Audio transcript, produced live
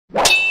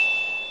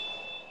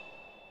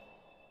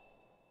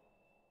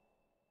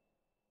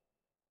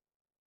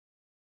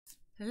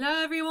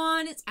Hello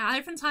everyone, it's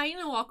Ali from Titan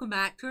and welcome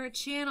back to our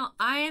channel.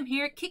 I am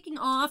here kicking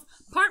off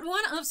part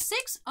 1 of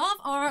 6 of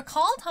our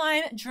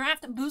KALDHEIM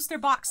draft booster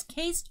box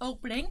case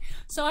opening.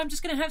 So I'm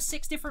just going to have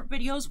 6 different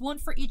videos, one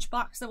for each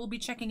box that we'll be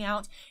checking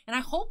out. And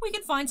I hope we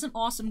can find some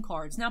awesome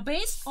cards. Now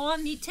based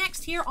on the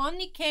text here on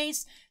the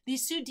case,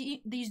 these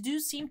do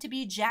seem to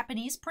be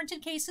Japanese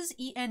printed cases,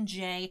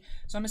 ENJ.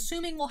 So I'm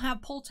assuming we'll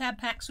have pull tab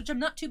packs, which I'm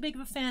not too big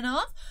of a fan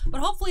of. But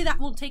hopefully that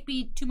won't take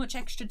me too much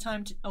extra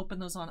time to open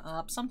those on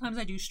up. Sometimes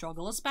I do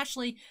struggle,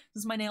 especially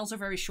since my nails are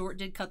very short.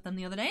 Did cut them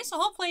the other day. So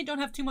hopefully I don't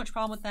have too much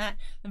problem with that.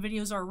 The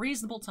videos are a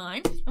reasonable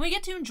time. And we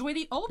get to enjoy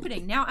the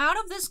opening. Now out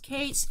of this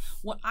case,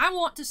 what I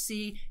want to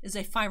see is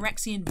a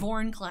Phyrexian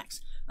Vorinclex.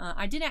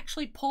 I did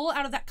actually pull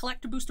out of that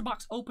collector booster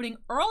box opening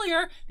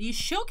earlier the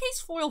showcase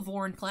foil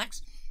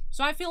Vorinclex.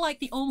 So I feel like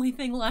the only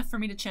thing left for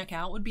me to check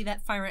out would be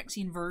that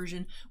Phyrexian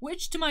version,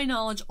 which to my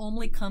knowledge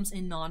only comes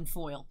in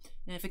non-foil.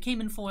 And if it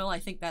came in foil, I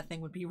think that thing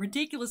would be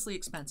ridiculously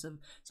expensive.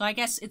 So I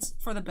guess it's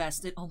for the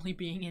best, it only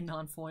being in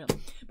non-foil.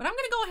 But I'm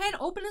going to go ahead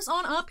and open this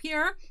on up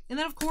here. And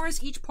then of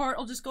course, each part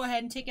I'll just go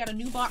ahead and take out a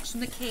new box from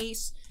the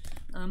case.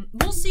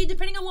 We'll see,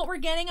 depending on what we're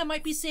getting, I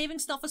might be saving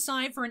stuff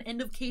aside for an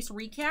end of case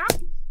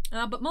recap.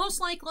 But most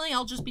likely,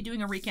 I'll just be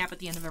doing a recap at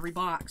the end of every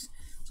box.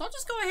 So I'll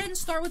just go ahead and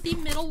start with the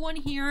middle one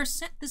here,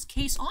 set this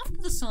case off to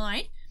the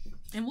side,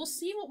 and we'll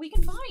see what we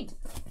can find.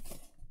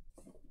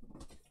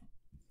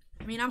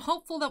 I mean, I'm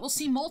hopeful that we'll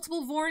see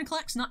multiple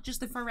Vorinclex, not just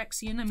the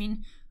Phyrexian. I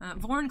mean,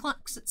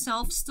 Vorinclex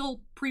itself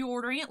still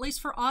pre-ordering, at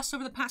least for us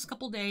over the past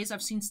couple days.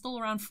 I've seen still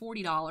around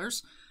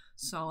 $40.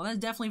 So that's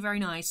definitely very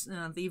nice.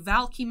 The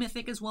Valky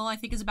Mythic as well, I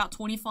think, is about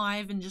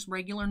 $25 in just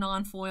regular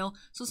non-foil.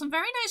 So some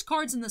very nice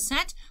cards in the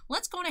set.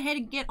 Let's go ahead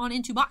and get on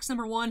into box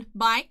number 1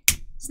 by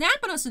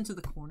snapping us into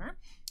the corner.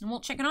 And we'll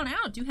check it on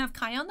out. Do have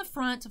Kai on the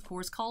front, of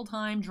course,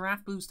 KALDHEIM,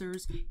 draft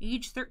boosters,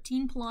 age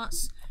 13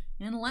 plus.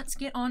 And let's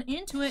get on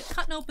into it,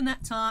 cutting open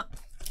that top.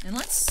 And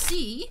let's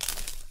see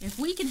if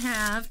we can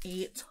have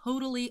a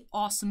totally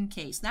awesome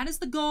case. That is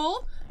the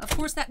goal. Of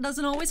course, that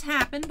doesn't always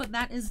happen, but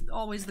that is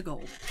always the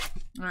goal.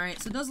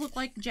 Alright, so it does look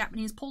like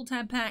Japanese pull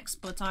tab packs,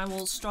 but I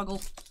will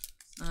struggle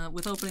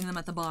with opening them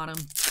at the bottom.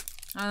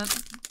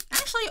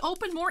 Actually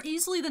opened more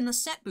easily than the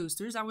set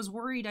boosters. I was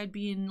worried I'd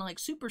be in like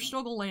super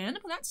struggle land,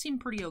 but that seemed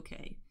pretty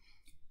okay.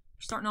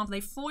 Starting off with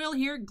a foil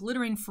here,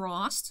 Glittering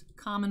Frost,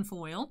 common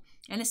foil,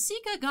 and a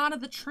Sika God of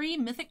the Tree,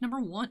 mythic number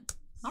 1.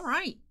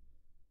 Alright,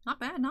 not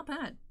bad, not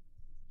bad.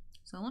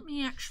 So let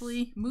me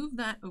actually move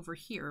that over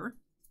here.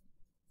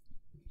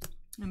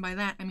 And by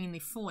that, I mean the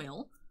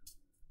foil.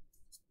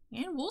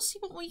 And we'll see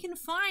what we can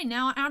find.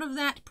 Now, out of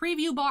that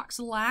preview box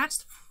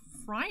last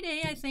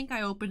Friday, I think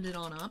I opened it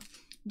on up.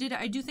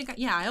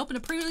 I opened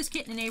a pre-release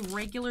kit in a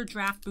regular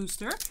draft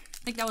booster.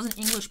 I think that was an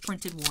English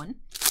printed one.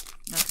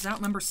 Because I don't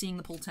remember seeing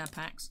the pull tab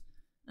packs.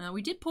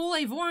 We did pull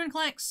a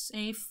Vorinclex,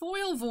 a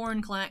foil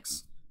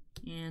Vorinclex,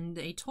 and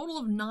a total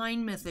of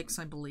 9 mythics,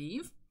 I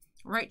believe.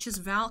 Righteous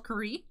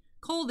Valkyrie.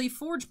 Cole the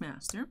Forge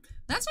Master.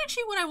 That's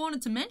actually what I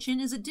wanted to mention,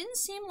 is it didn't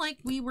seem like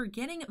we were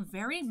getting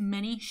very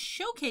many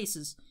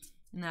showcases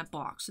in that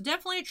box. So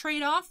definitely a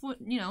trade-off.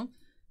 You know,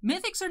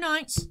 mythics are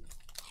nice,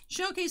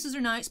 showcases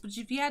are nice, but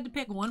if you had to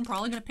pick one,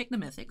 probably going to pick the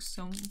mythics.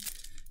 So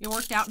it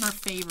worked out in our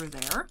favor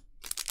there.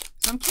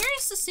 So I'm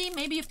curious to see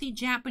maybe if the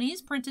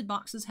Japanese printed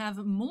boxes have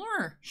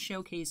more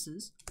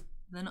showcases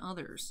than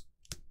others.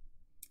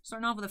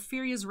 Starting off with a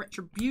Furia's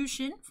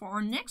Retribution for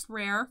our next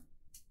rare.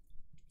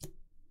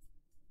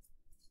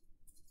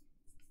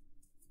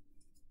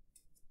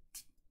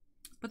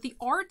 But the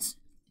art,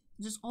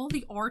 just all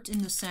the art in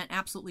the set,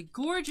 absolutely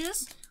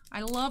gorgeous.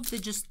 I love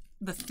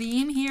the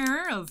theme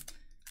here of,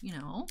 you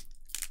know,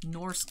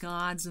 Norse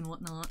gods and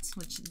whatnot,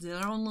 which did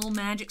their own little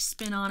magic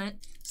spin on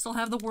it. Still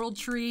have the world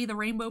tree, the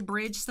rainbow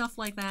bridge, stuff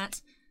like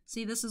that.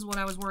 See, this is what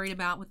I was worried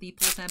about with the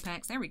pull tab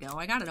packs. There we go.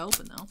 I got it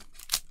open though.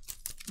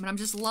 But I'm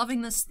just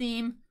loving this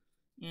theme,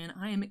 and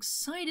I am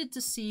excited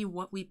to see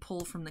what we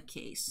pull from the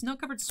case.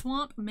 Snow-covered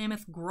swamp,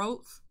 mammoth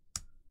growth.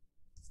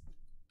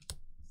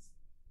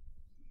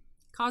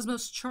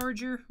 Cosmos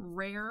Charger,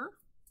 rare.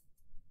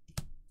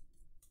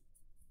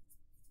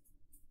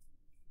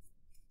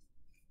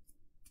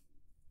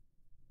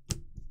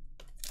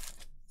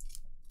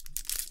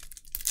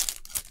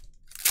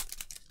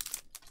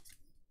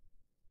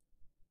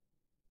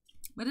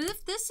 But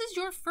if this is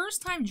your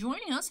first time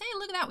joining us, hey,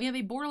 look at that. We have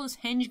a Borderless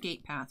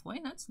Hengegate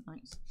pathway. That's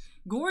nice.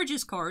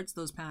 Gorgeous cards,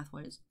 those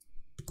pathways.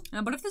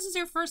 But if this is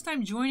your first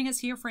time joining us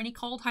here for any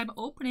KALDHEIM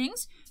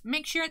openings,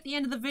 make sure at the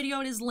end of the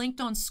video it is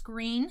linked on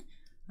screen.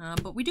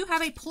 But we do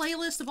have a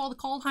playlist of all the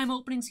KALDHEIM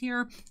openings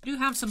here. We do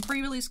have some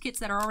pre-release kits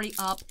that are already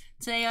up.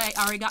 Today I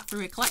already got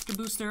through a collector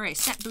booster, a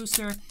set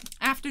booster.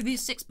 After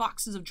these 6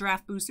 boxes of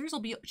draft boosters, I'll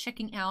be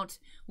checking out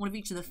one of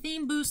each of the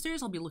theme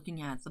boosters. I'll be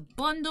looking at the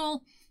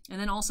bundle.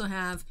 And then also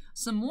have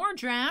some more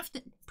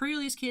draft,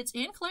 pre-release kits,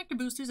 and collector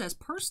boosters as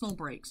personal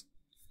breaks.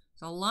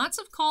 So lots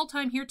of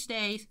KALDHEIM here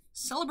today,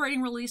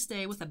 celebrating release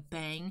day with a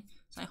bang.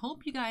 So I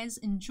hope you guys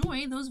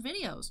enjoy those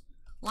videos.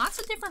 Lots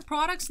of different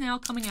products now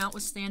coming out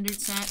with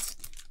standard sets.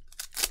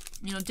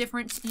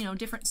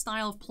 different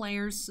style of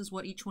players is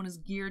what each one is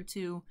geared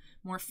to.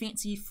 More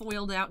fancy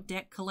foiled out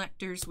deck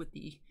collectors with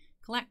the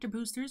collector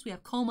boosters. We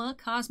have Coma,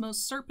 Cosmos,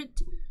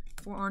 Serpent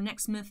for our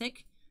next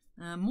mythic.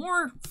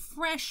 More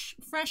fresh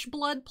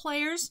blood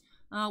players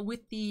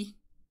with the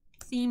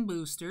theme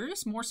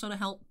boosters, more so to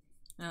help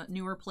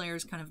newer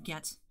players kind of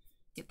get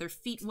their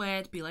feet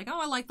wet, be like,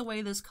 oh, I like the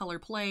way this color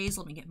plays,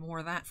 let me get more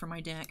of that for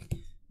my deck.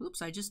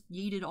 Oops, I just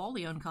yeeted all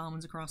the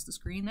uncommons across the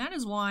screen. That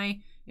is why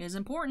it is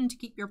important to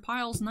keep your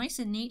piles nice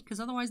and neat, because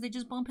otherwise they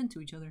just bump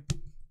into each other.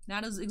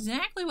 That is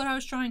exactly what I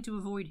was trying to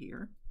avoid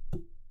here.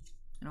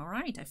 And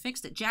alright, I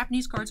fixed it.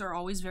 Japanese cards are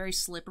always very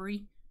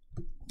slippery.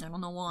 I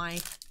don't know why,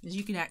 because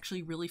you can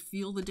actually really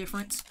feel the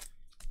difference.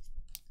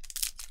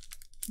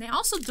 They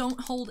also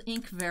don't hold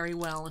ink very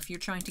well if you're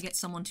trying to get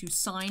someone to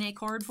sign a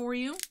card for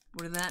you,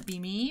 whether that be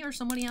me or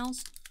somebody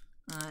else.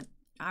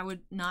 I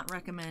would not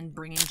recommend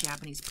bringing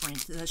Japanese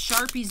print. The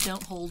Sharpies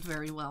don't hold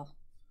very well.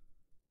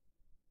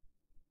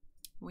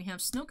 We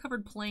have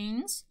Snow-Covered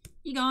Plains,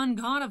 Egon,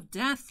 God of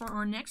Death for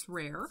our next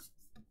rare.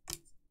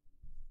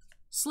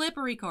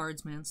 Slippery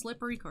cards, man.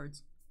 Slippery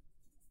cards.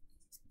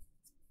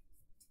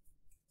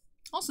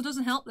 Also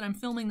doesn't help that I'm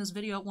filming this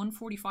video at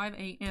 1:45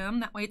 a.m.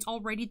 That way it's all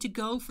ready to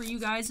go for you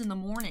guys in the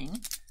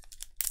morning.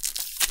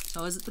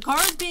 So is it the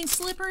cards being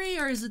slippery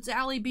or is it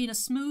Allie being a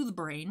smooth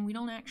brain? We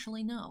don't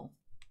actually know.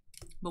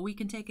 But we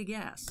can take a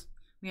guess.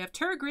 We have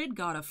Turgrid,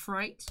 God of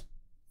Fright.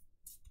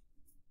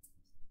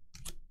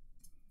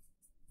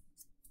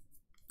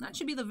 That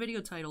should be the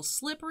video title.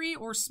 Slippery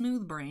or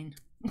Smooth Brain.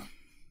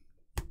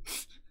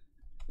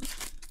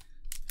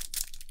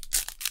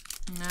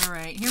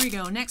 Alright, here we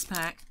go. Next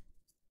pack.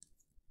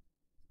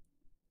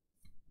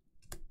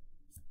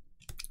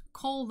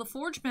 Cole the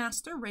Forge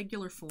Master,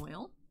 regular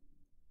foil.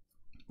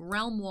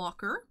 Realm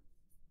Walker.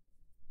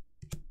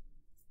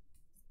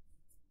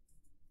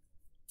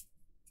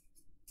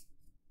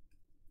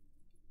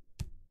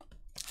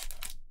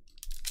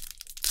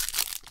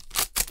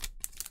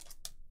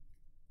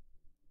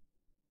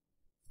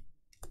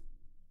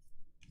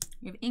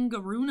 We have Inga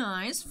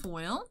Runai's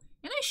foil.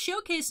 And a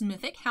showcase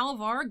mythic,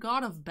 Halvar,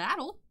 God of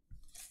Battle.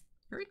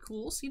 Very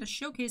cool. Seen a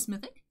showcase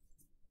mythic.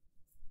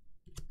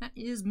 That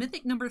is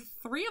mythic number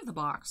 3 of the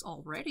box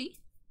already.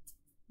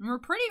 And we're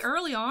pretty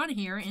early on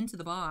here into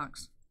the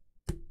box.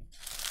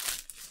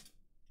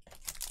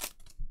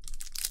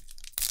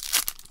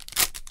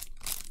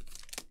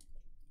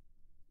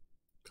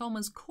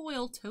 Coma's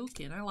Coil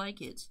Token. I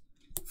like it.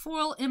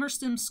 Foil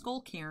Emerston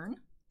Skullcairn.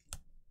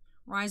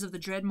 Rise of the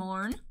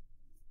Dreadmorn.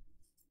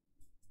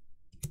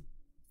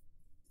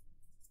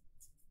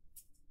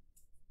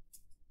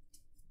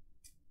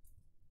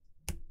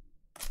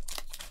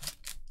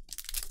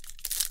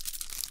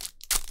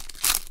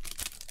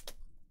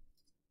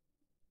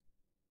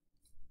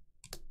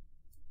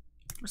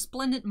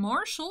 Resplendent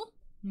Marshal,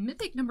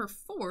 mythic number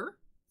 4.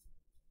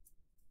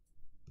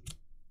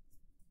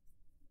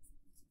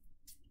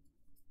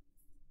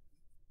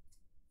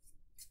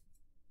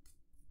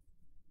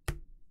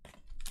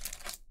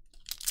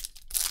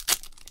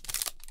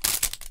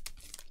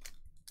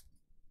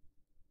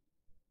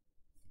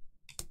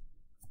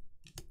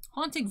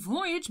 Haunting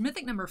Voyage,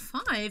 mythic number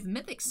 5.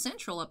 Mythic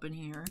Central up in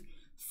here.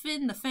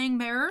 Finn the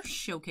Fangbearer,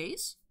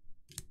 showcase.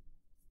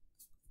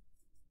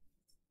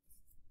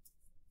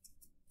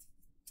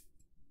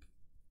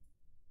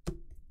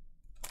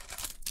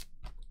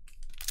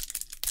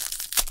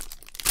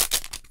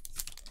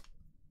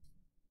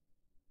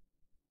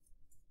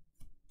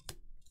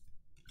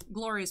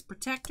 Glorious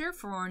Protector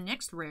for our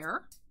next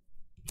rare.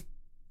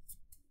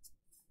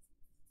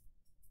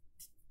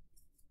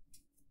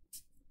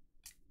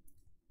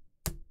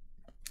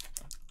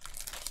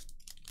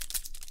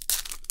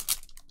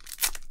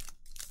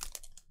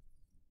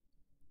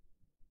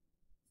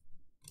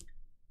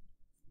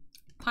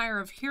 Pyre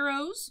of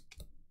Heroes.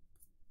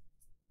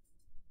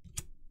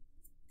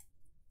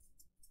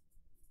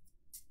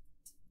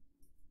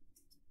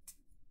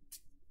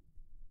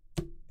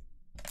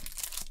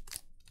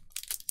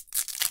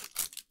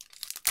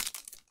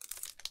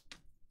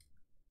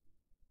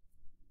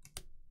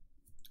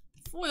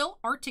 Foil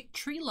Arctic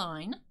Tree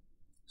Line,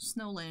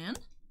 Snowland.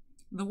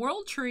 The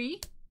World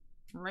Tree,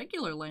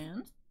 regular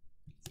land.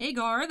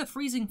 Agar, the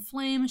Freezing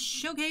Flame,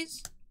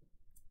 showcase.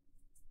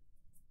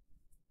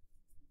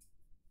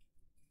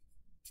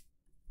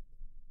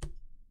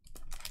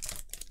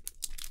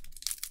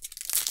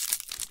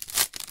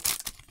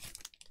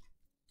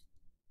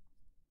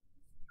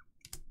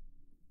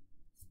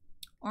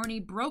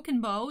 Arnie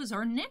Broken Bow is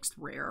our next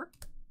rare.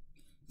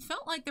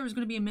 Felt like there was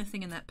going to be a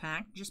mythic in that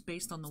pack, just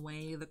based on the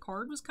way the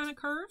card was kind of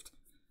curved.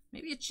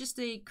 Maybe it's just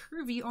a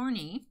curvy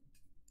Arnie,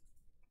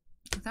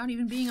 without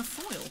even being a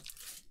foil.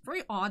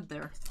 Very odd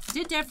there. It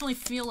did definitely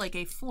feel like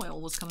a foil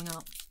was coming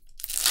up.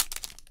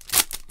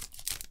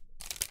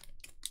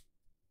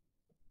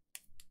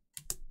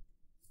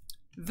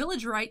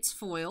 Village Rites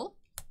foil.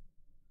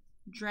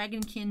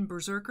 Dragonkin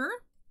Berserker.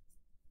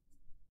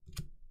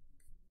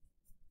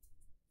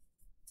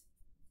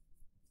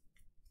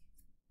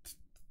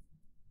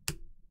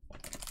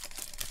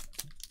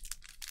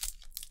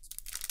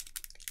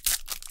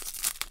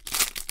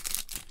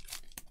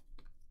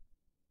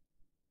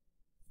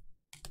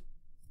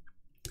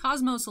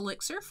 Cosmos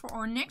Elixir for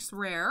our next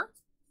rare.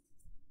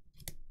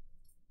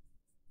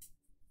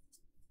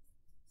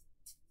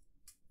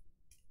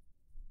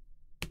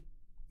 Let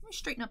me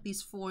straighten up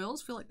these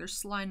foils. Feel like they're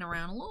sliding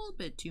around a little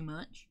bit too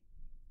much.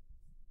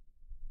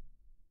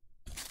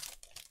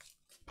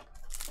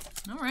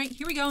 All right,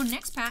 here we go.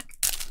 Next pack.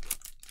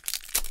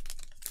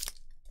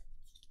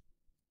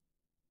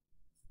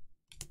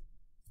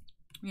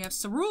 We have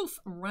Sarulf,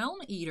 Realm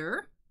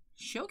Eater,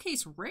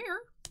 Showcase Rare.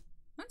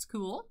 That's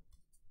cool.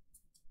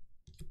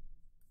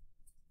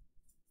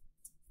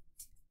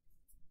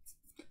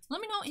 Let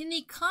me know in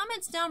the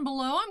comments down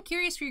below. I'm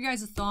curious for your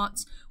guys'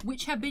 thoughts.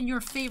 Which have been your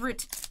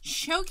favorite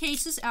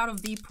showcases out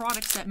of the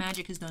products that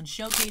Magic has done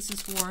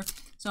showcases for?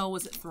 So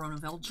was it Throne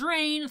of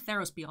Eldraine,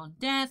 Theros Beyond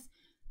Death,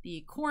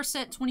 the Core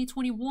Set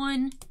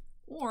 2021,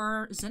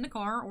 or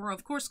Zendikar, or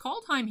of course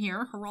Kaldheim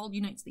here, Herald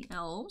Unites the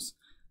Elves,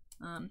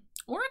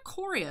 or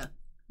Ikoria,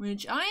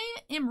 which I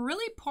am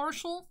really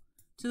partial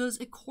to those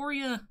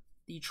Ikoria,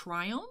 the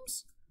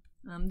Triomes.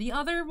 The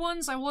other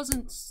ones I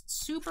wasn't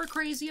super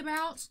crazy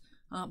about,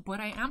 but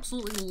I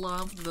absolutely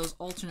love those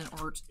alternate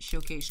art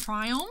showcase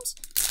Triomes.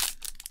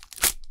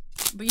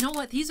 But you know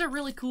what? These are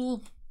really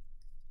cool.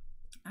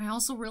 I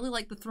also really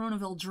like the Throne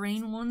of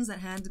Eldraine ones that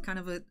had kind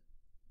of a,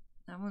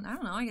 I don't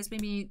know, I guess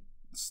maybe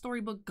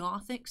storybook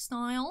gothic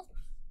style.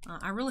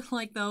 I really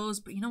like those,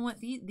 but you know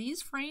what?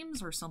 These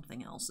frames are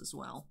something else as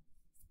well.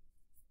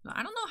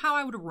 I don't know how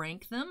I would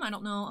rank them. I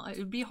don't know. It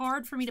would be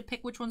hard for me to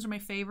pick which ones are my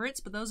favorites,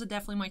 but those are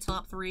definitely my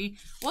top 3.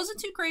 Wasn't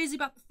too crazy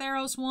about the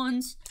Theros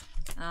ones.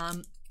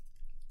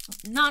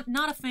 Not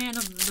a fan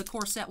of the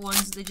core set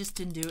ones. They just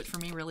didn't do it for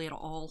me really at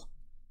all.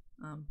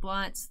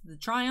 But the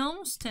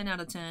Triomes, 10 out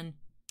of 10.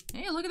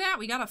 Hey, look at that.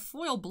 We got a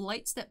foil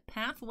Blightstep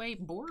Pathway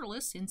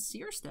Borderless and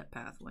Seer Step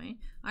Pathway.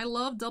 I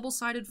love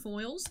double-sided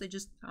foils. They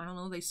just, I don't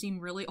know, they seem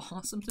really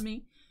awesome to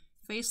me.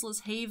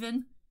 Faceless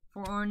Haven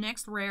for our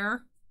next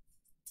rare.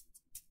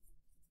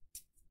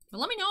 But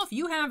let me know if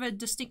you have a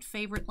distinct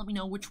favorite. Let me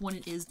know which one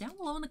it is down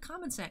below in the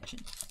comment section.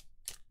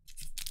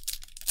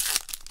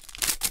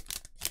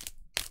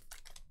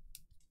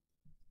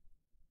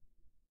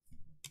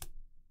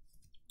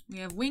 We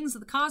have Wings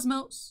of the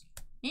Cosmos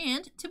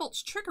and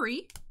Tybalt's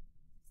Trickery.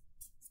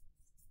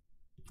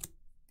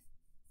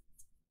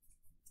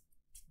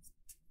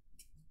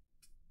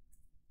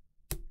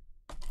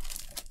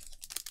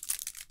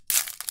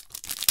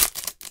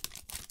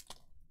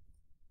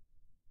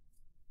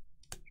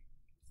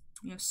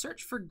 We have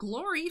Search for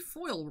Glory,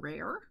 foil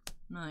rare.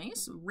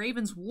 Nice.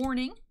 Raven's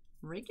Warning,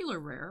 regular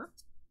rare.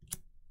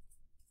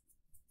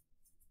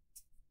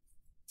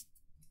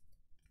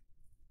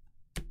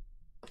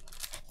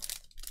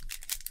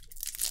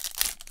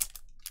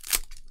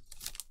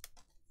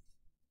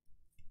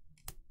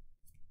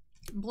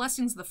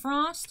 Blessings of the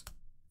Frost.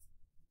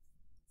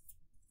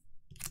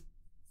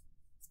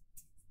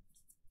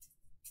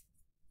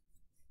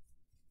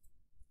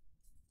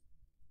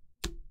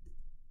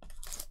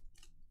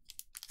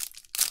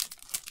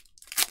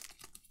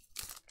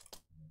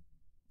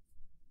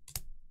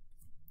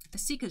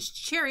 Asika's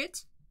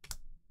Chariot.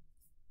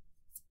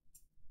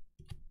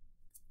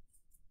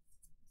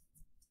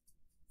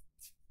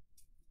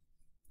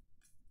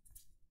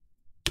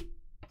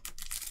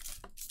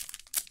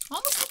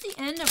 Almost at the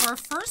end of our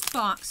first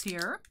box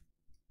here.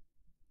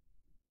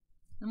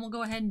 Then we'll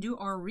go ahead and do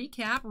our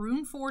recap.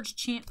 Runeforge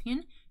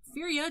Champion,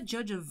 Furia,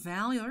 Judge of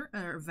Valor,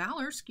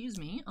 excuse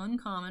me,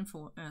 uncommon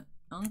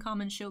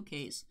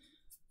showcase.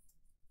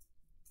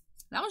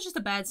 That was just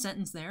a bad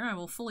sentence there. I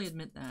will fully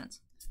admit that.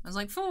 I was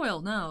like,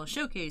 foil, no.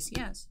 Showcase,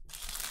 yes.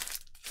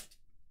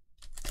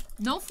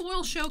 No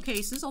foil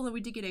showcases, although we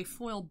did get a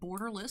foil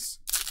borderless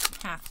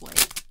pathway.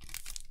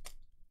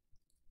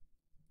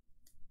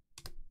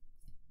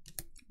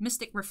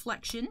 Mystic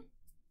Reflection.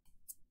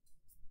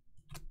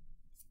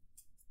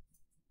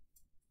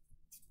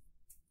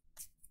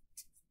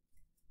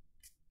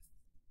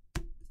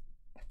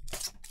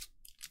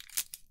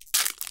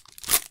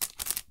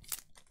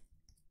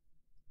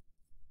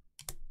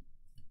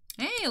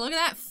 Hey, look at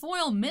that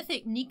foil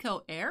mythic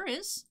Nico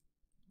Eris.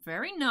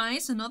 Very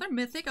nice. Another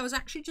mythic. I was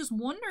actually just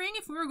wondering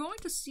if we were going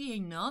to see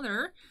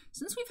another,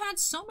 since we've had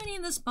so many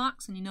in this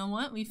box. And you know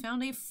what? We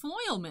found a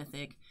foil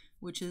mythic,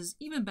 which is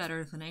even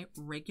better than a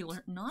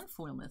regular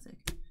non-foil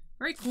mythic.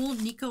 Very cool.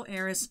 Nico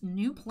Eris,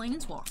 new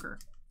Planeswalker.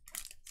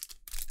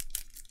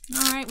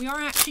 Alright, we are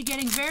actually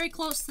getting very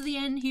close to the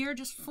end here.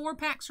 Just 4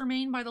 packs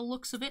remain by the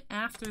looks of it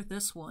after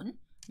this one.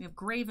 We have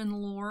Graven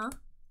Lore.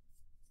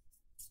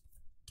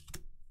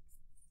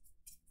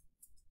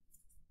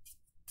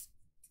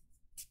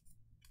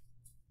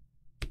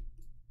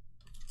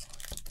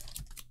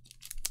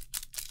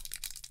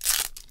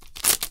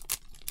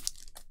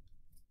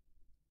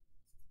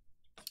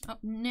 Up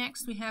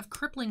next, we have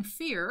Crippling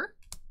Fear.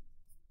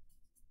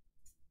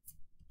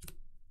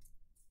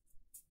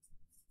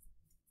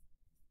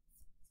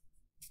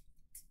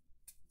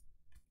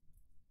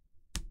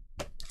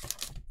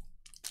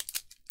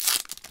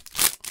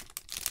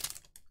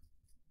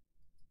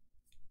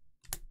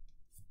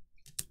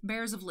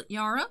 Bears of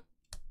Lityara.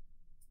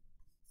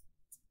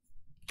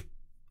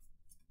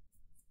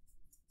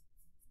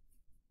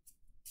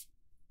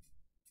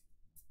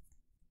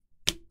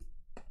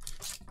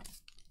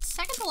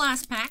 the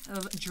last pack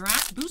of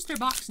Draft Booster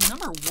Box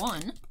number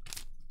 1.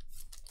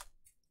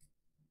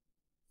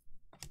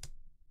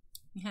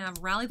 We have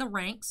Rally the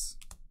Ranks,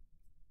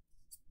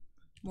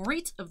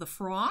 Morit of the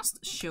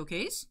Frost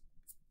Showcase,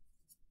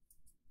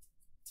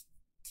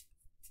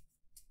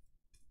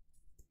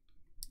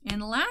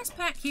 and the last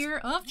pack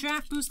here of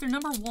Draft Booster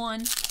number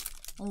 1.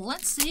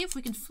 Let's see if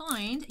we can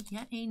find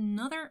yet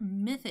another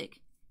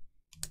Mythic.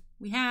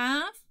 We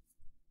have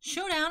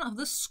Showdown of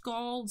the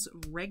Scald's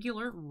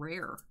regular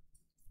rare.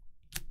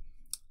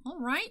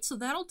 Alright, so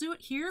that'll do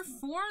it here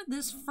for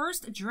this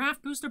first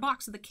Draft Booster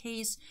Box of the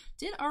case.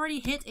 Did already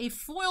hit a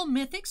foil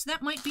Mythic, so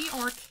that might be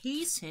our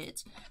case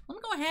hit. Let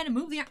me go ahead and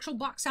move the actual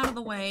box out of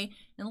the way,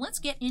 and let's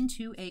get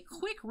into a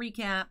quick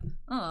recap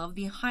of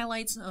the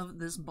highlights of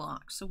this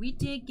box. So we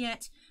did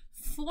get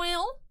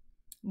foil,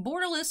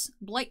 Borderless,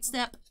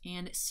 Blightstep,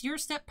 and Seer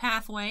Step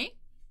Pathway.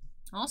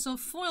 Also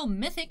foil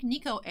Mythic,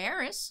 Nico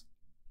Eris.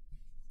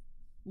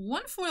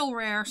 One foil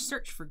rare,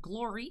 Search for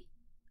Glory.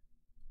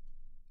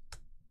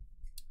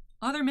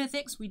 Other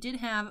Mythics, we did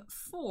have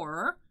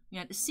 4. We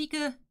had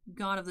Isika,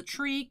 God of the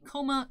Tree,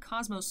 Coma,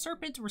 Cosmos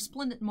Serpent,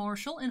 Resplendent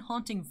Marshal, and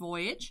Haunting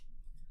Voyage.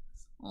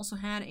 Also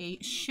had a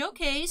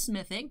Showcase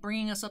Mythic,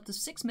 bringing us up to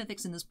 6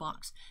 Mythics in this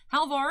box.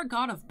 Halvar,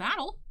 God of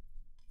Battle.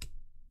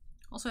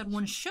 Also had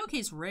one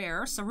Showcase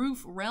Rare,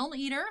 Saruf, Realm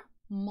Eater,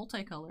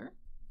 multicolor.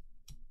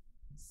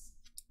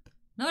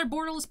 Another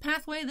Borderless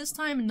Pathway, this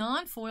time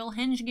non-foil,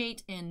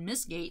 Hengegate and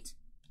Mistgate.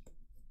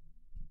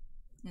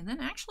 And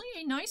then actually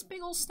a nice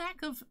big old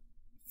stack of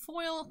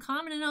foil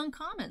common and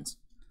uncommons.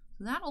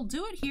 So that'll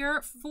do it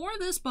here for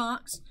this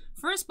box.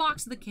 First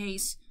box of the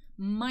case.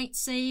 Might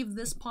save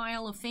this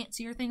pile of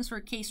fancier things for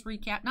a case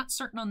recap. Not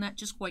certain on that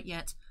just quite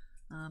yet.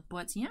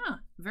 But yeah,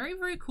 very,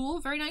 very cool.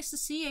 Very nice to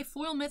see a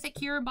foil Mythic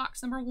here in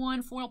box number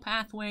 1, foil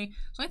Pathway.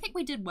 So I think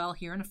we did well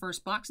here in the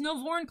first box. No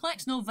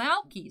Vorinclex, no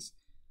Valkyries.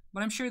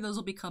 But I'm sure those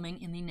will be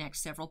coming in the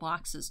next several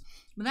boxes.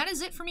 But that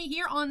is it for me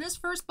here on this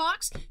first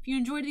box. If you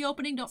enjoyed the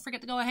opening, don't forget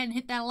to go ahead and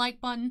hit that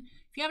like button.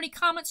 If you have any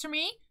comments for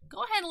me,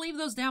 go ahead and leave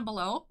those down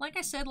below. Like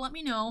I said, let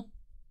me know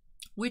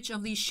which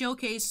of these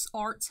showcase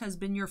arts has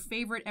been your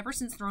favorite ever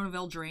since Throne of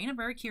Eldraine. I'm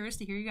very curious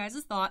to hear you guys'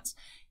 thoughts.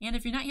 And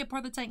if you're not yet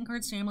part of the Titan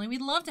Cards family,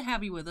 we'd love to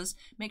have you with us.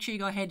 Make sure you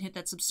go ahead and hit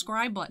that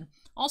subscribe button.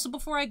 Also,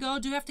 before I go, I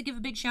do have to give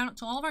a big shout out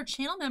to all of our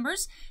channel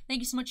members. Thank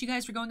you so much, you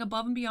guys, for going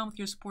above and beyond with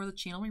your support of the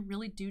channel. We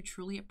really do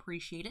truly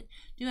appreciate it.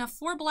 Do have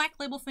 4 Black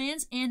Label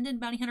fans, Andon,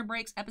 Bounty Hunter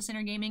Breaks,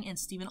 Epicenter Gaming, and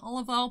Stephen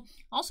Olivo.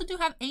 Also do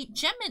have 8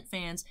 Gem Mint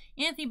fans,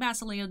 Anthony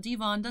Basilio,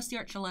 Devon, Dusty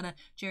Archuleta,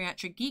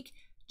 Geriatric Geek,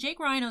 Jake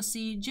Ryan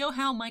OC, Joe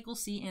Howe, Michael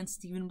C, and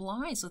Stephen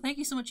Bly. So thank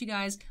you so much, you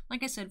guys,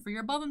 like I said, for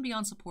your above and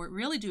beyond support.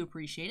 Really do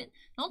appreciate it.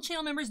 And all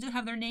channel members do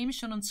have their names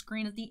shown on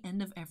screen at the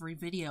end of every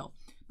video.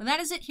 But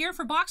that is it here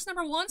for box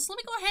number 1. So let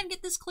me go ahead and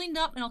get this cleaned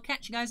up, and I'll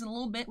catch you guys in a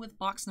little bit with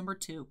box number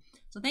 2.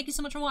 So thank you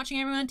so much for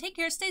watching, everyone. Take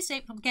care, stay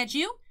safe, and I'll catch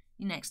you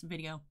in the next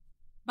video.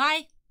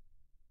 Bye!